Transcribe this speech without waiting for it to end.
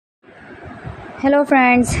Hello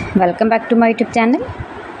friends, welcome back to my YouTube channel.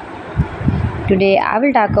 Today I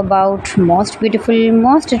will talk about most beautiful,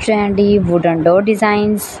 most trendy wooden door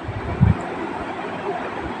designs.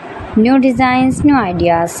 New designs, new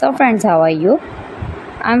ideas. So friends, how are you?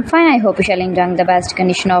 I'm fine. I hope you shall enjoy the best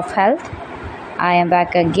condition of health. I am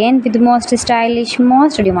back again with the most stylish,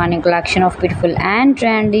 most demanding collection of beautiful and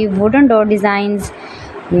trendy wooden door designs,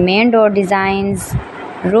 main door designs,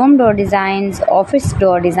 room door designs, office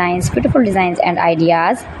door designs, beautiful designs and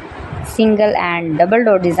ideas, single and double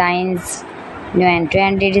door designs, new and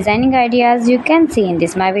trendy designing ideas you can see in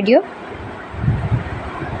this my video.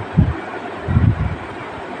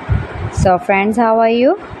 So friends, how are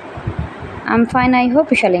you? I'm fine. I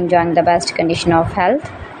hope you shall enjoy the best condition of health.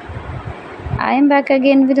 I am back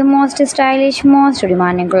again with the most stylish, most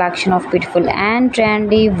demanding collection of beautiful and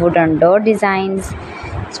trendy wooden door designs,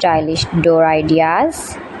 stylish door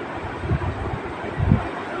ideas.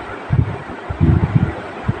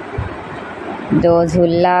 Those who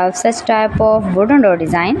love such type of wooden door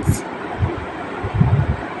designs,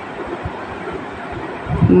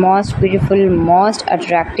 most beautiful, most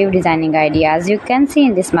attractive designing ideas you can see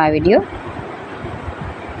in this my video.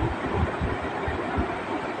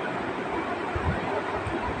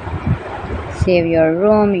 Save your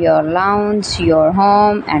room, your lounge, your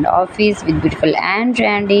home and office with beautiful and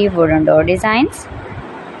trendy wooden door designs.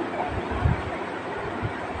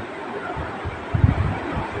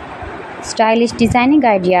 Stylish designing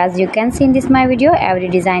ideas you can see in this my video. Every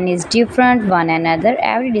design is different one another.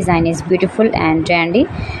 Every design is beautiful and trendy,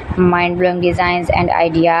 mind-blowing designs and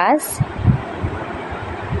ideas.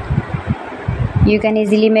 You can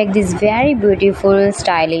easily make these very beautiful,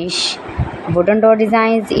 stylish wooden door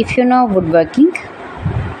designs if you know woodworking.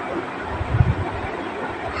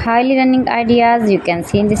 Highly running ideas you can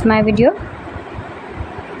see in this my video.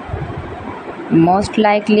 Most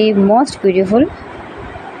likely, most beautiful,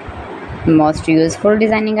 most useful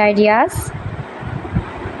designing ideas.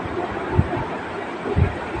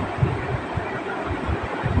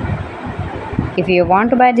 If you want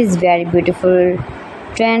to buy these very beautiful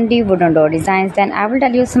trendy wooden door designs, then I will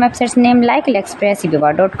tell you some websites name like AliExpress,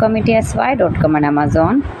 eBay.com, etsy.com and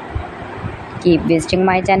Amazon. Keep visiting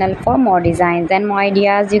my channel for more designs and more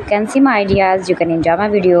ideas. You can see my ideas, you can enjoy my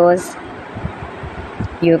videos.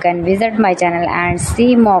 You can visit my channel and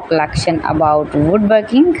see more collection about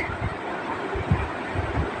woodworking.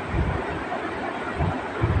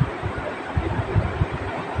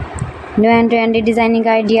 New and trendy designing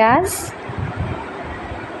ideas.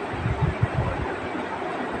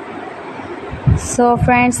 So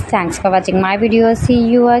friends, thanks for watching my video. See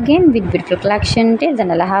you again with beautiful collection. Till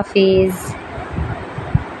then, Allah Hafiz.